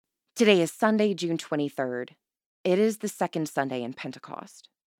Today is Sunday, June 23rd. It is the second Sunday in Pentecost.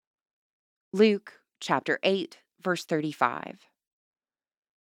 Luke chapter 8, verse 35.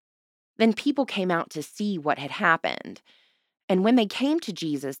 Then people came out to see what had happened. And when they came to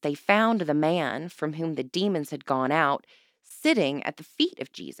Jesus, they found the man from whom the demons had gone out sitting at the feet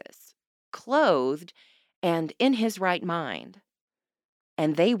of Jesus, clothed and in his right mind.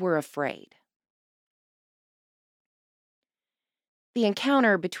 And they were afraid. The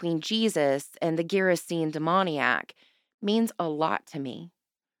encounter between Jesus and the Gerasene demoniac means a lot to me.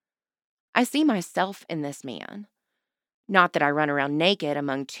 I see myself in this man. Not that I run around naked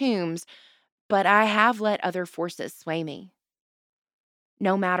among tombs, but I have let other forces sway me.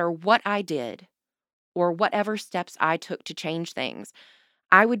 No matter what I did, or whatever steps I took to change things,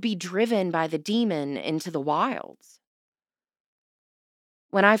 I would be driven by the demon into the wilds.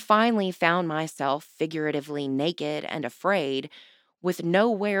 When I finally found myself figuratively naked and afraid, with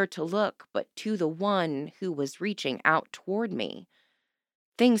nowhere to look but to the one who was reaching out toward me,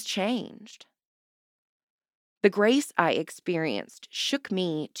 things changed. The grace I experienced shook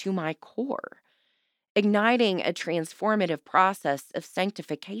me to my core, igniting a transformative process of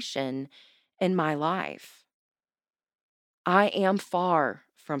sanctification in my life. I am far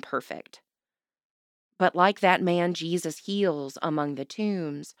from perfect, but like that man Jesus heals among the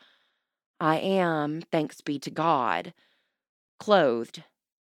tombs, I am, thanks be to God, clothed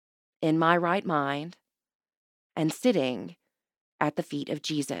in my right mind and sitting at the feet of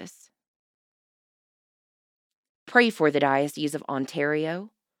Jesus. Pray for the Diocese of Ontario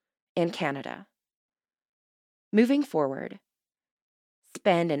and Canada. Moving forward,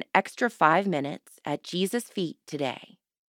 spend an extra 5 minutes at Jesus' feet today.